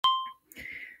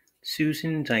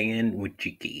Diane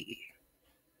Wojcicki,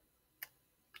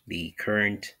 the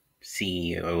current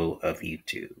CEO of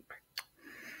YouTube.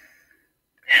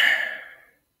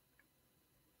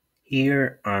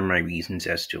 Here are my reasons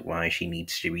as to why she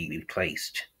needs to be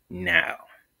replaced now.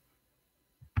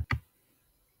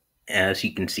 As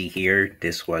you can see here,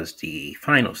 this was the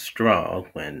final straw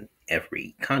when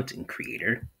every content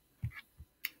creator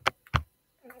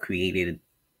created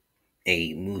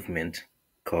a movement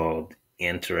called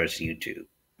Answer Us YouTube,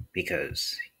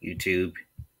 because YouTube,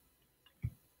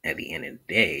 at the end of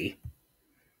the day,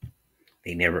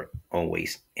 they never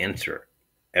always answer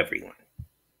everyone.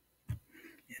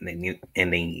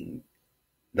 And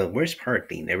the worst part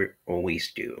they never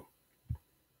always do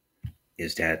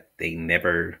is that they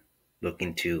never look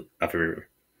into other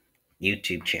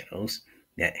YouTube channels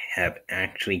that have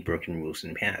actually broken rules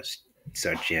in the past,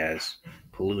 such as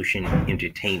Peluchin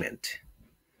Entertainment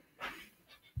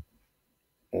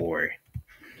or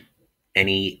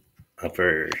any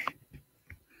other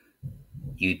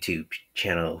YouTube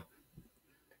channel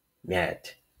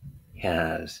that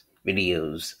has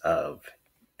videos of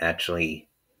actually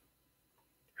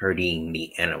hurting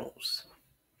the animals.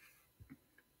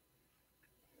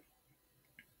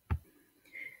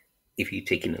 If you've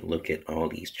taken a look at all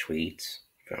these tweets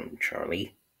from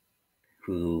Charlie,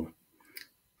 who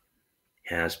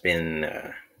has been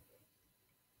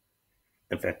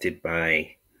affected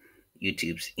by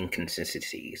YouTube's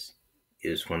inconsistencies,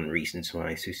 is one of the reasons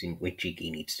why Susan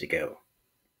Wojcicki needs to go.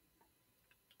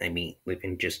 I mean,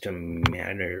 within just a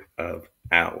matter of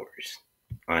hours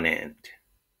on end,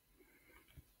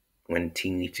 when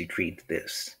Team needs to treat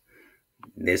this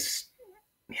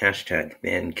hashtag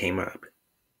then came up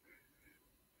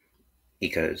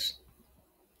because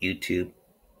YouTube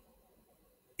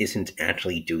isn't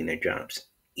actually doing their jobs,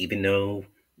 even though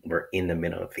we're in the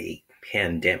middle of a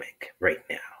pandemic right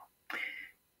now.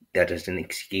 That doesn't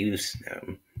excuse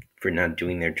them for not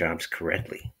doing their jobs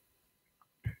correctly.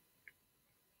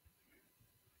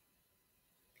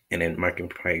 And then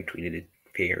Markiplier tweeted,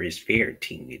 "Fair is fair,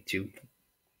 Team YouTube.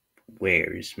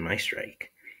 Where's my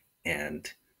strike?" And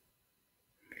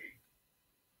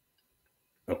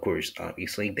of course,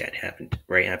 obviously, that happened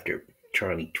right after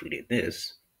Charlie tweeted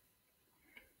this,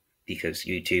 because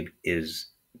YouTube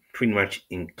is pretty much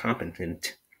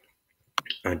incompetent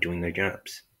on doing their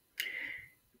jobs.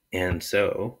 And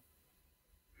so,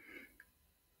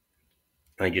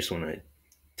 I just want to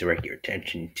direct your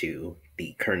attention to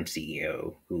the current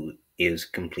CEO, who is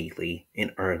completely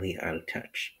and utterly out of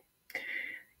touch.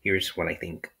 Here's what I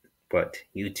think what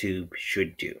YouTube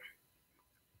should do.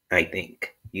 I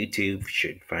think YouTube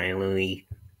should finally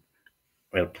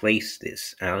replace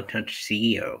this out of touch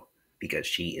CEO, because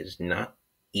she is not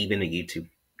even a YouTube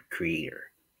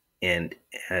creator. And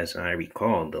as I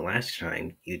recall, the last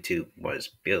time YouTube was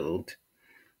built,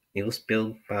 it was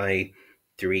built by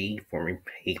 3 former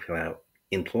PayPal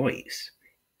employees,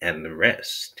 and the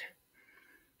rest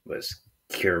was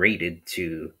curated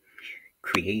to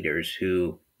creators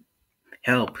who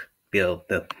help build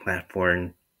the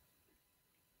platform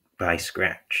by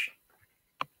scratch.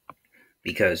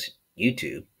 Because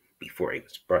YouTube, before it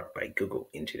was bought by Google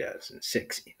in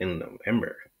 2006 in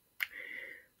November,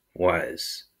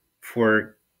 was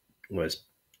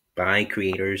by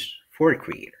creators for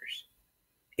creators.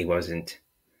 It wasn't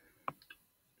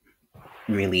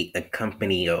really a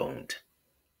company owned,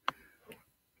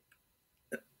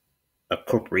 a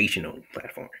corporation owned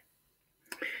platform.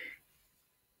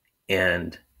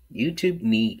 And YouTube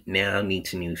now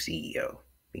needs a new CEO,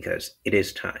 because it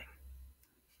is time.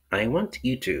 I want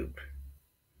YouTube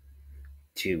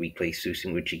to replace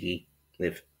Susan Wojcicki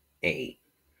with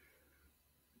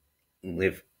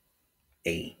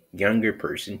a younger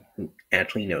person who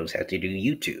actually knows how to do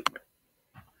YouTube,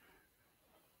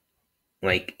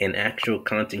 like an actual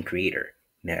content creator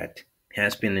that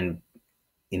has been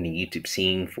in the YouTube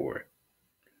scene for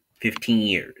 15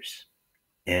 years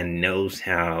and knows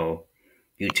how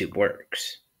YouTube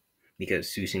works.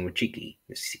 Because Susan Wojcicki,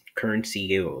 the current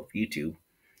CEO of YouTube,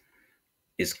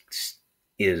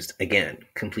 is again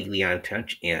completely out of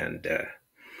touch. And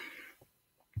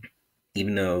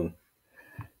even though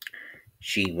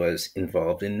she was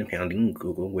involved in the founding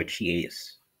Google, which she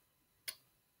is,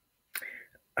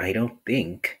 I don't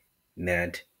think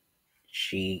that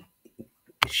she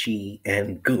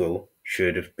and Google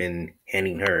should have been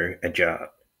handing her a job.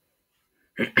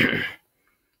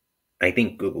 I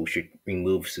think Google should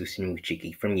remove Susan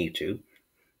Wojcicki from YouTube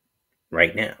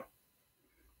right now,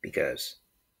 because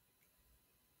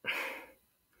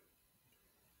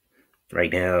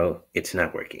right now it's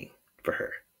not working for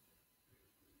her.